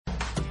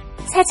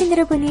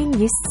사진으로 보는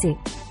뉴스,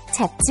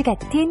 잡지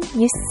같은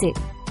뉴스,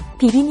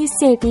 비비뉴스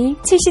앱이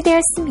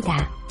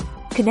출시되었습니다.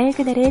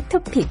 그날그날의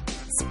토픽,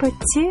 스포츠,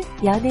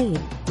 연예인,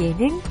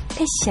 예능,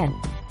 패션,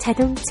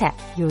 자동차,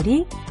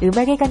 요리,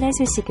 음악에 관한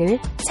소식을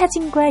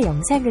사진과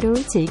영상으로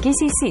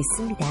즐기실 수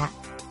있습니다.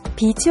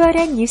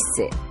 비주얼한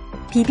뉴스,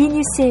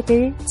 비비뉴스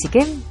앱을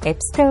지금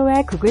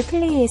앱스토어와 구글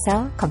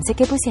플레이에서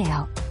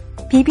검색해보세요.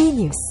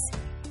 비비뉴스.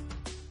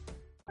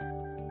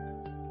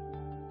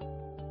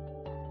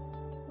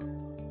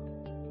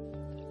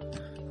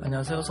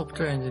 안녕하세요.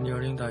 소프트웨어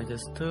엔지니어링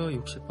다이제스트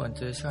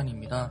 60번째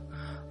시간입니다.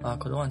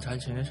 그동안 잘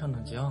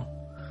지내셨는지요?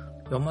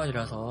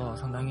 연말이라서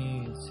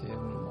상당히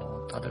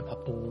지금 다들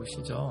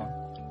바쁘시죠?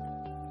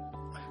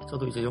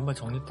 저도 이제 연말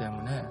정리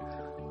때문에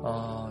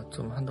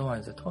좀 한동안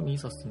이제 텀이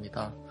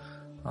있었습니다.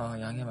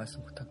 양해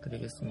말씀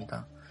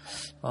부탁드리겠습니다.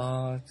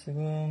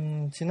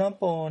 지금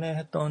지난번에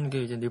했던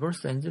게 이제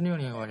리버스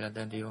엔지니어링에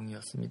관련된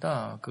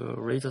내용이었습니다. 그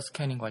레이저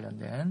스캐닝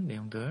관련된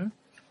내용들.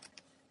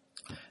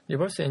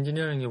 리버스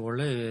엔지니어링이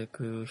원래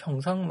그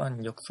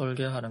형상만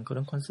역설계하는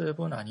그런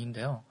컨셉은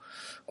아닌데요.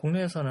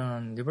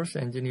 국내에서는 리버스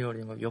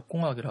엔지니어링을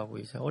역공학이라고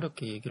이제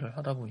어렵게 얘기를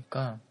하다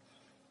보니까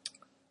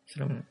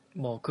실은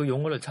그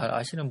용어를 잘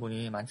아시는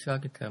분이 많지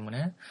않기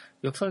때문에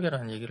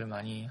역설계라는 얘기를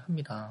많이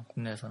합니다.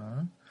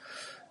 국내에서는.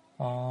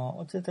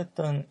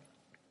 어찌됐든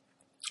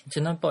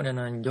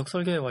지난번에는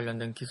역설계에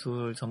관련된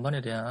기술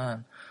전반에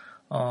대한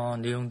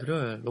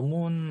내용들을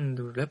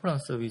논문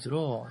레퍼런스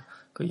위주로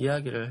그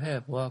이야기를 해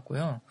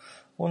보았고요.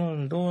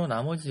 오늘도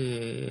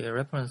나머지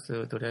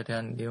레퍼런스들에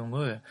대한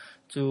내용을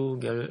쭉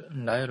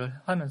나열을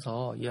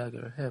하면서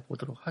이야기를 해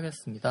보도록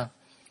하겠습니다.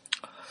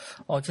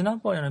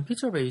 지난번에는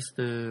피처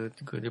베이스드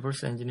그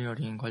리버스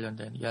엔지니어링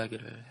관련된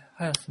이야기를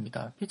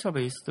하였습니다. 피처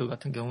베이스드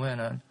같은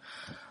경우에는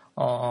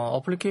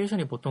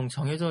어플리케이션이 보통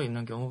정해져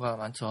있는 경우가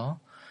많죠.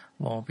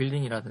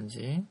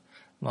 빌딩이라든지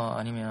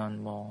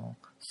아니면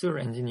시울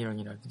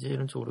엔지니어링이라든지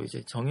이런 쪽으로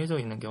이제 정해져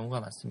있는 경우가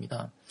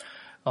많습니다.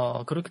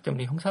 그렇기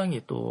때문에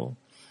형상이 또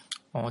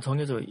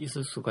정해져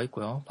있을 수가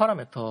있고요.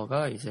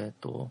 파라미터가 이제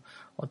또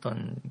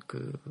어떤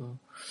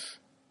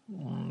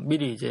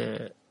미리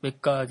이제 몇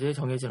가지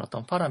정해진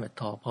어떤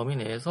파라미터 범위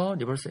내에서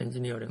리버스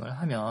엔지니어링을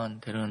하면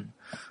되는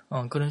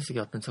그런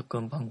식의 어떤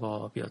접근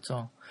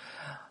방법이었죠.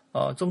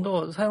 좀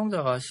더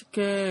사용자가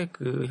쉽게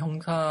그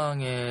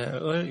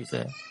형상을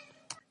이제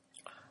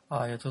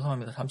예,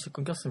 죄송합니다. 잠시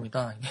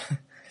끊겼습니다.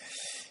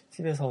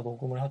 집에서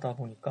녹음을 하다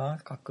보니까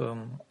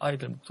가끔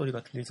아이들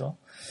목소리가 들리죠.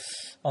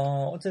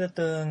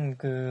 어찌됐든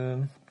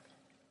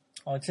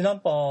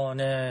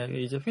지난번에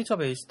이제 피처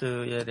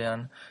베이스드에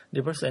대한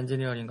리버스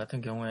엔지니어링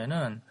같은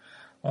경우에는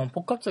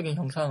복합적인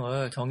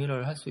형상을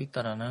정의를 할 수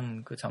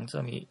있다라는 그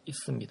장점이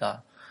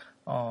있습니다.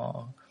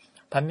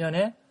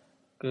 반면에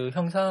그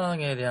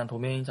형상에 대한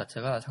도메인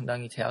자체가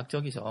상당히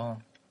제약적이죠.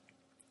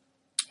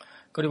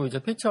 그리고 이제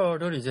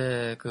피처를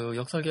이제 그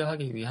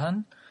역설계하기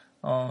위한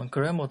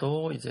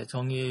그래머도 이제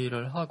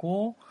정의를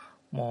하고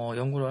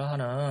연구를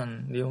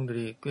하는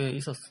내용들이 꽤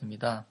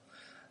있었습니다.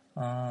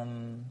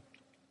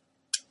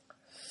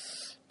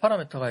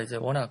 파라미터가 이제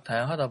워낙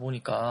다양하다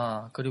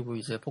보니까 그리고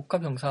이제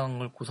복합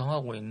형상을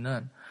구성하고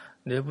있는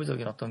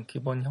내부적인 어떤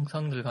기본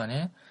형상들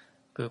간의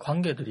그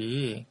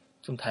관계들이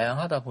좀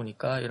다양하다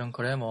보니까 이런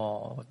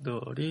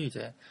그래머들이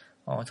이제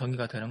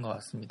정의가 되는 것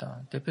같습니다.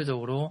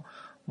 대표적으로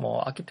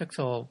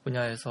아키텍처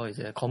분야에서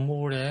이제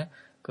건물의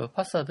그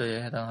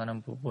파사드에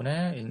해당하는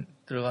부분에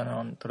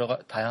들어가는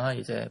다양한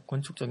이제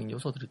건축적인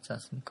요소들 있지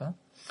않습니까?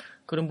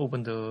 그런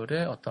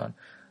부분들의 어떤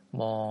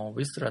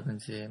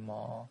위스라든지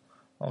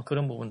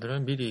그런 부분들을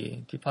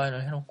미리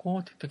디파인을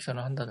해놓고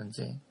디텍션을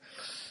한다든지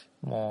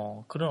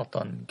그런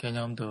어떤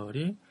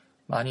개념들이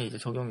많이 이제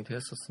적용이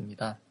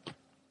되었었습니다.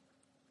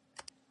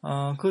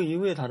 그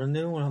이후에 다른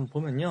내용을 한번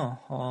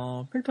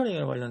보면요.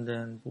 필터링에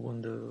관련된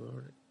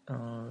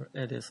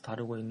부분들에 대해서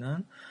다루고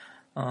있는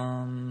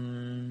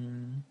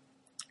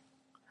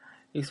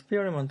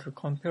Experimental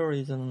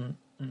Comparison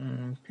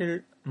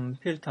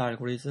Filter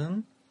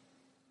Algorithm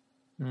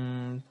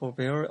for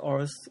Bare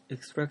Earth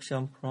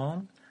Extraction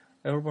from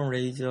Urban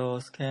Laser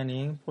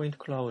Scanning Point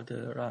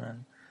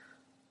Cloud라는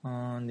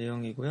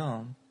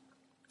내용이고요.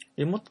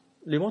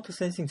 리모트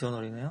센싱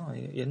저널이네요.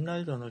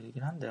 옛날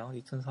저널이긴 한데요.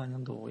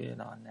 2004년도에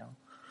나왔네요.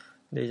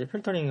 근데 이제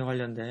필터링에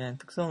관련된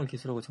특성을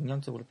기술하고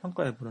정량적으로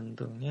평가해보는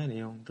등의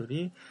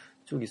내용들이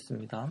쭉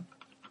있습니다.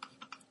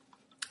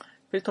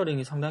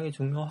 필터링이 상당히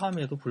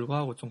중요함에도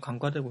불구하고 좀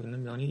간과되고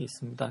있는 면이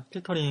있습니다.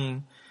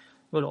 필터링을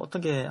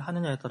어떻게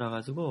하느냐에 따라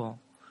가지고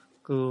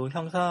그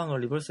형상을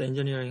리버스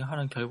엔지니어링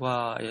하는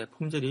결과의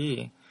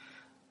품질이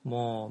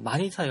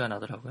많이 차이가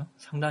나더라고요.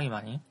 상당히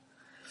많이.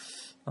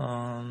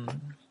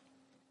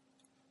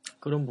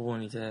 그런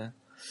부분 이제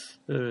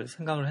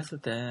생각을 했을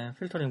때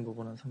필터링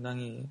부분은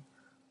상당히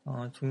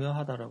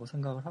중요하다라고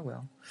생각을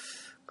하고요.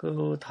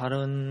 그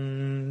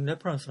다른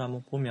레퍼런스를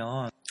한번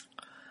보면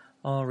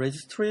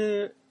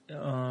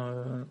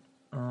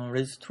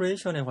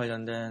레지스트레이션에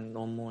관련된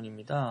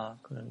논문입니다.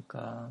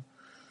 그러니까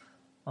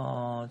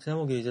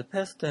제목이 이제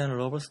Fast and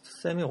Robust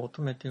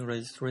Semi-Automatic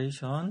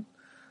Registration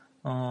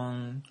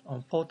on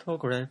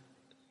Photographic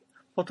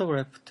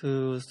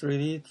포토그래프트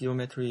 3D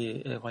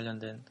지오메트리에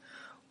관련된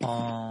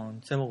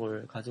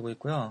제목을 가지고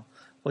있고요.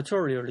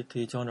 버추얼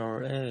리얼리티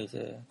저널에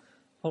이제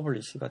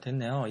퍼블리시가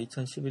됐네요.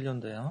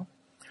 2011년도에요.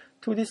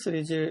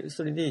 2D,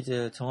 3D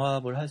이제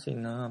정합을 할 수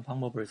있는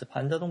방법을 이제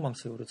반자동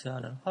방식으로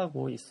제안을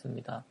하고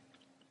있습니다.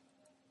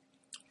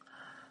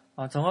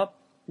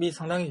 정합이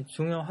상당히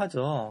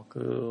중요하죠.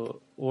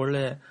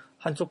 원래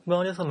한쪽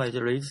면에서만 이제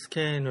레이즈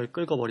스캔을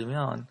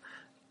긁어버리면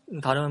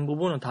다른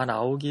부분은 다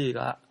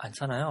나오기가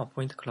않잖아요.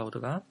 포인트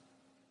클라우드가.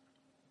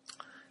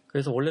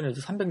 그래서 원래는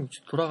이제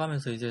 360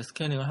 돌아가면서 이제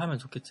스캐닝을 하면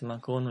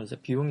좋겠지만 그거는 이제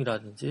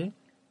비용이라든지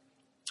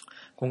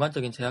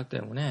공간적인 제약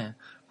때문에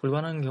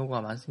불가능한 경우가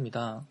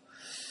많습니다.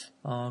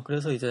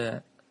 그래서 이제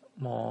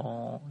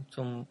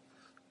좀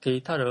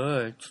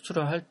데이터를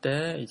추출을 할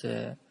때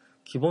이제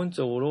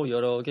기본적으로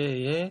여러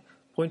개의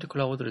포인트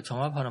클라우드를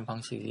정합하는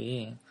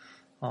방식이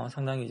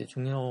상당히 이제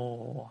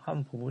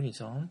중요한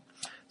부분이죠.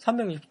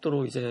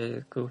 360도로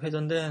이제 그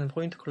회전된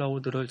포인트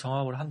클라우드를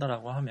정합을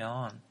한다라고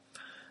하면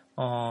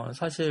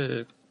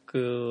사실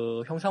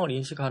그 형상을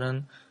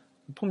인식하는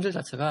품질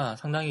자체가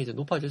상당히 이제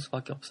높아질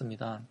수밖에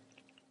없습니다.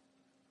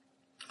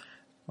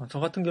 저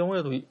같은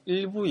경우에도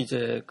일부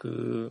이제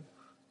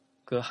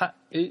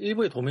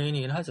일부의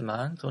도메인이긴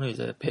하지만 저는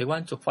이제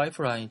배관 쪽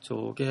파이프라인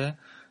쪽에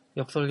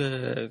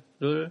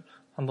역설계를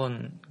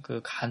한번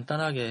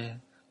간단하게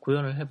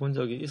구현을 해본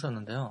적이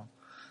있었는데요.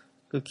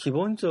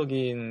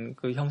 기본적인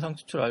형상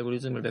추출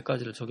알고리즘을 몇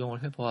가지를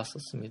적용을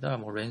해보았었습니다.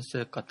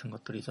 랜스앳 같은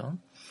것들이죠.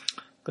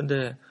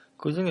 근데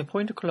그 중에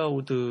포인트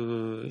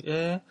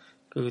클라우드의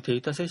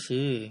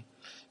데이터셋이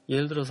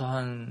예를 들어서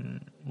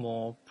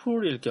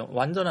풀일 경우,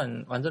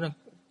 완전한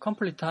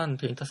컴플리트한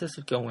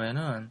데이터셋일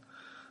경우에는,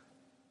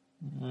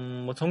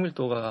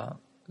 정밀도가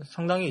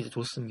상당히 이제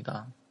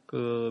좋습니다.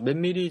 몇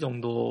미리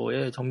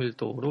정도의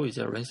정밀도로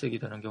이제 랜스앳이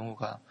되는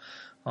경우가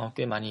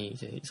꽤 많이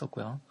이제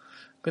있었고요.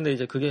 근데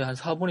이제 그게 한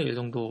 4분의 1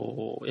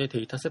 정도의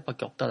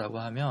데이터셋밖에 없다라고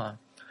하면,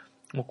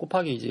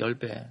 곱하기 이제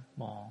 10배,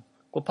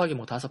 곱하기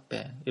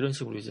 5배, 이런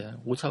식으로 이제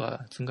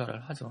오차가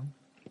증가를 하죠.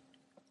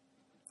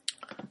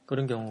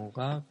 그런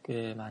경우가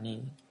꽤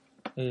많이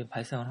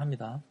발생을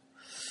합니다.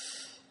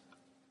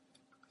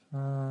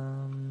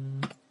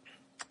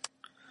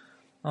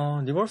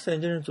 리버스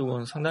엔지니어링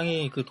쪽은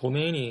상당히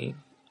도메인이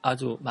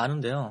아주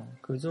많은데요.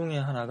 그 중에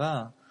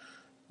하나가,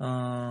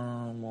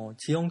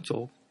 지형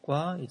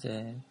쪽과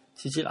이제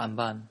지질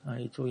안반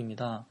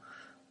이쪽입니다.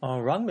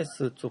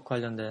 락매스 쪽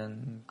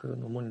관련된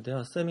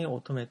논문인데요. Semi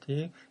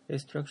Automatic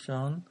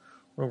Extraction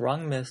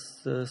Rock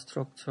Mass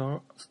Structure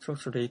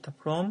Data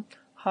from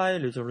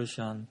High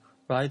Resolution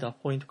Radar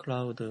Point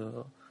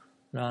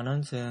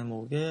Cloud라는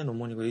제목의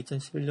논문이고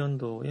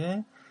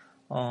 2011년도에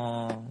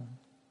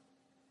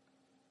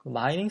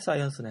마이닝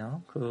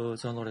사이언스네요. 그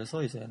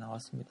저널에서 이제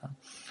나왔습니다.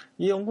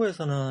 이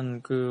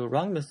연구에서는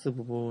락매스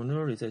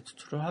부분을 이제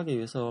추출을 하기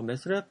위해서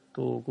매스랩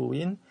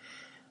도구인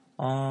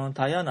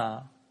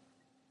다이아나라는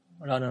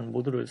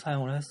모듈을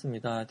사용을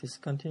했습니다.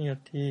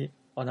 Discontinuity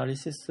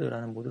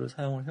Analysis라는 모듈을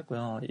사용을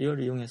했고요.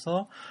 이걸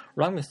이용해서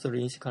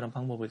락매스를 인식하는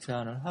방법을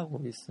제안을 하고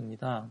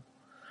있습니다.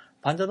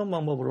 반자동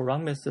방법으로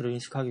락매스를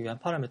인식하기 위한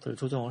파라미터를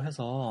조정을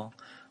해서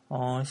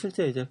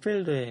실제 이제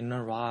필드에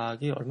있는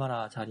락이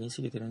얼마나 잘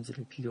인식이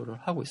되는지를 비교를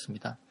하고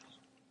있습니다.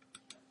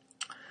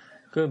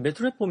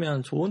 매트랩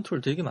보면 좋은 툴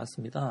되게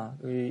많습니다.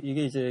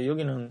 이게 이제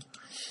여기는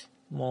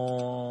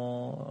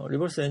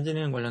리버스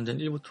엔지니어링 관련된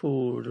일부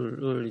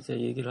툴을 이제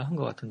얘기를 한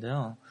것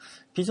같은데요.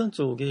 비전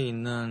쪽에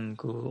있는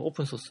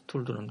오픈소스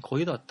툴들은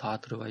거의 다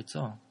들어가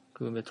있죠.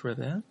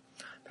 매트랩에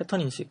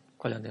패턴 인식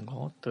관련된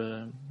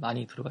것들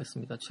많이 들어가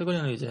있습니다.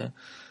 최근에는 이제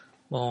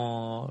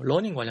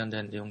러닝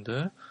관련된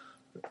내용들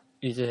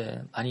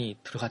이제 많이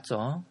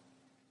들어갔죠.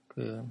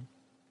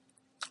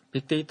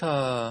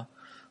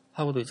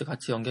 빅데이터하고도 이제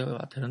같이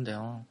연계가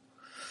되는데요.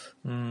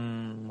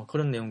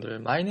 그런 내용들,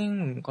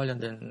 마이닝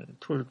관련된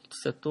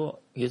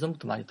툴셋도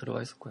예전부터 많이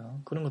들어가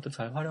있었고요. 그런 것들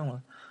잘 활용을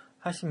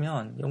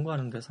하시면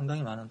연구하는데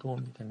상당히 많은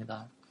도움이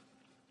됩니다.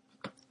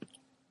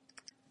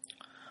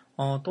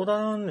 또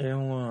다른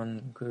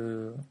내용은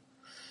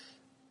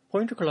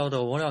포인트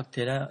클라우드가 워낙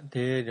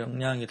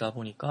대용량이다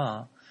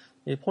보니까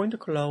이 포인트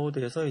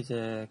클라우드에서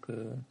이제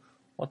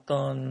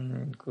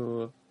어떤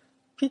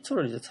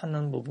피처를 이제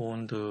찾는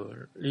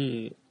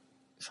부분들이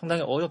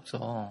상당히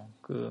어렵죠.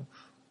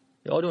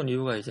 어려운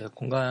이유가 이제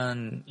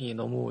공간이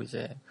너무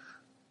이제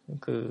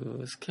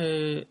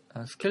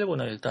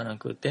스케일보다 일단은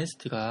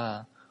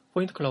덴시티가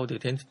포인트 클라우드의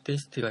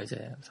덴시티가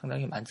이제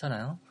상당히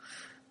많잖아요.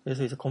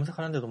 그래서 이제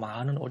검색하는데도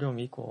많은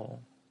어려움이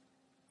있고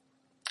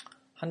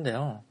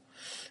한데요.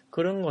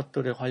 그런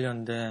것들에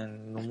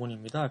관련된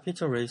논문입니다.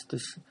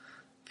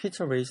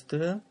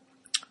 Feature-based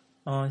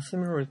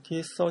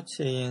Similarity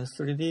Search in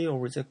 3D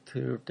Object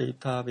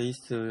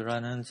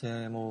Database라는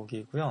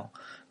제목이고요.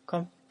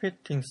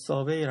 Computing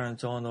Survey라는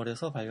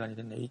저널에서 발간이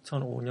됐네요.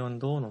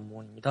 2005년도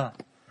논문입니다.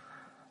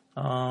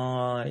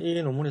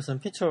 이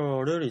논문에서는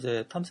피처를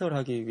이제 탐색을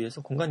하기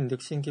위해서 공간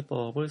인덱싱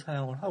기법을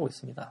사용을 하고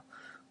있습니다.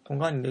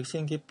 공간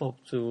인덱싱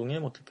기법 중에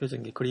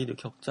대표적인 게 그리드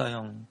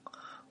격자형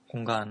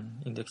공간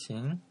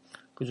인덱싱,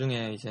 그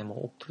중에 이제 뭐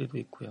옥트리도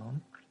있고요.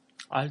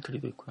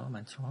 알트리도 있고요.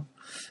 많죠.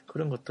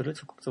 그런 것들을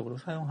적극적으로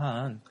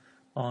사용한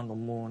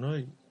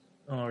논문을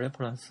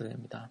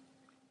레퍼런스입니다.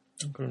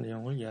 그런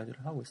내용을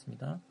이야기를 하고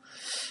있습니다.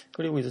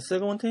 그리고 이제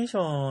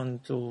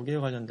세그먼테이션 쪽에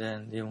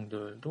관련된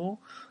내용들도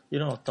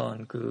이런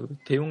어떤 그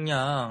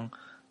대용량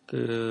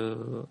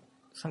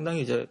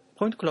상당히 이제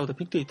포인트 클라우드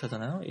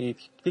빅데이터잖아요. 이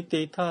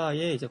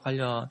빅데이터에 이제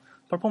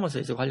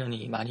퍼포먼스에 이제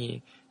관련이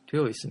많이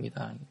되어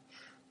있습니다.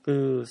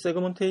 그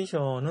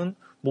세그먼테이션은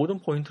모든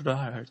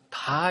포인트를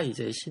다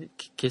이제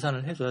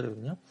계산을 해줘야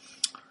되거든요.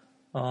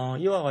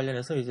 이와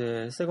관련해서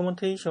이제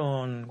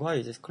세그먼테이션과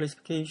이제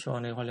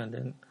클래시피케이션에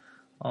관련된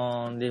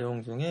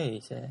내용 중에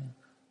이제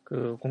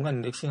그 공간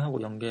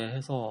인덱싱하고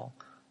연계해서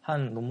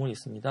한 논문이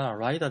있습니다.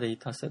 라이다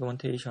데이터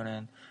세그먼테이션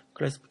and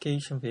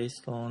classification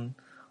based on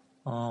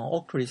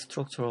Octree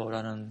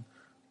structure라는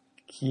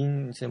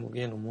긴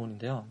제목의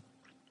논문인데요.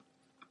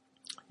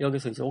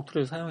 여기서 이제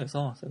옥트리를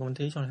사용해서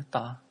세그먼테이션을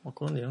했다. 뭐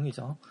그런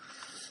내용이죠.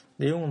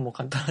 내용은 뭐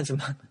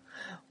간단하지만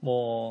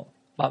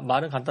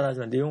말은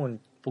간단하지만 내용은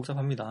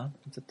복잡합니다.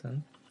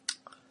 어쨌든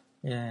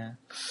예.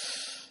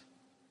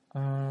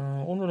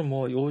 오늘은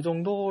뭐 요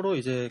정도로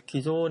이제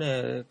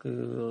기존에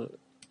그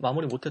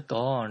마무리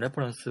못했던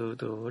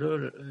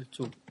레퍼런스들을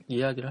쭉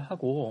이야기를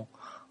하고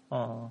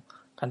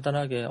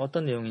간단하게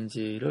어떤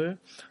내용인지를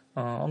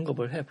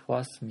언급을 해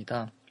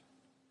보았습니다.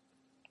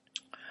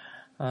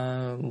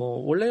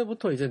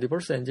 원래부터 이제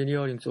리버스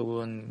엔지니어링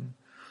쪽은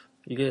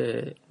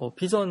이게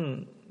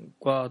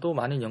비전과도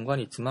많은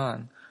연관이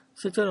있지만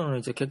실제로는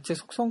이제 객체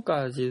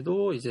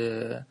속성까지도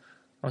이제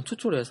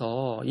인식을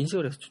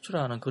해서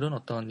추출하는 그런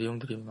어떤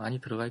내용들이 많이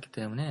들어가 있기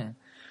때문에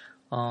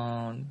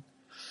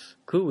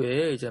그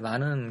외에 이제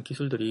많은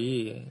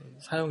기술들이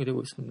사용이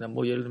되고 있습니다.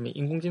 예를 들면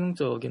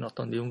인공지능적인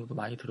어떤 내용도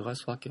많이 들어갈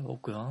수밖에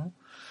없고요.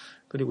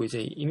 그리고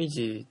이제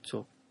이미지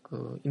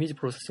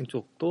프로세싱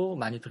쪽도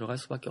많이 들어갈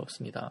수밖에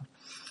없습니다.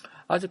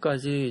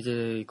 아직까지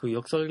이제 그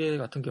역설계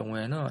같은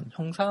경우에는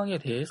형상에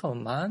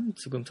대해서만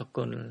지금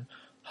접근을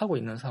하고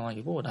있는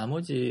상황이고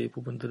나머지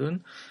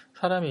부분들은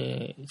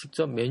사람이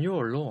직접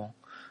매뉴얼로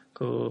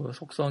그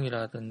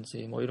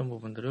속성이라든지 이런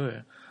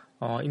부분들을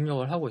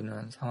입력을 하고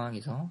있는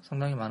상황이죠.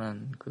 상당히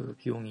많은 그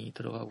비용이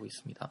들어가고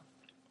있습니다.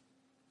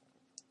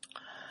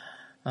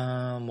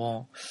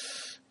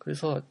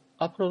 그래서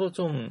앞으로도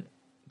좀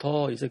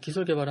더 이제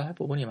기술 개발을 할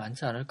부분이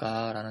많지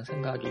않을까라는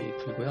생각이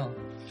들고요.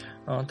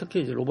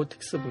 특히 이제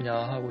로보틱스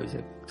분야하고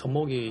이제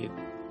접목이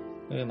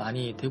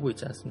많이 되고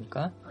있지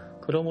않습니까?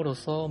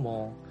 그럼으로써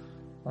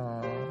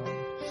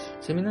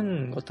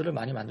재밌는 것들을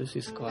많이 만들 수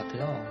있을 것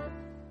같아요.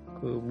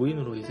 그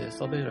무인으로 이제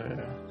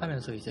서베이를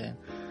하면서 이제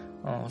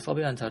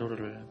서베이한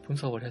자료를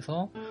분석을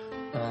해서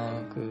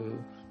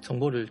그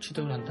정보를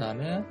취득을 한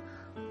다음에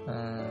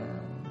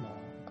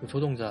그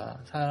조종자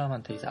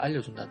사람한테 이제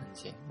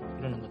알려준다든지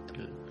이런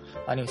것들을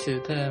아니면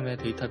시스템의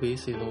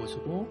데이터베이스에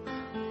넣어주고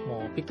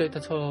빅데이터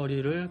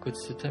처리를 그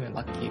시스템에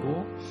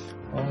맡기고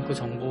그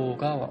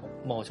정보가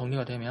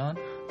정리가 되면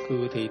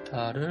그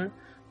데이터를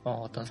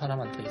어떤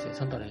사람한테 이제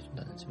전달해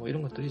준다든지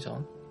이런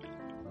것들이죠.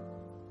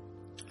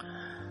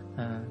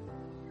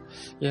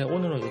 예,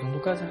 오늘은 이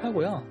정도까지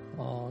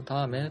하고요.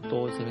 다음에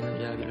또 재밌는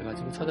이야기를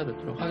가지고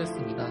찾아뵙도록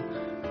하겠습니다.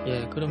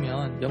 예,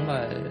 그러면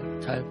연말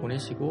잘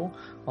보내시고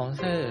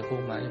새해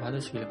복 많이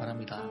받으시길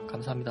바랍니다.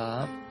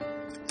 감사합니다.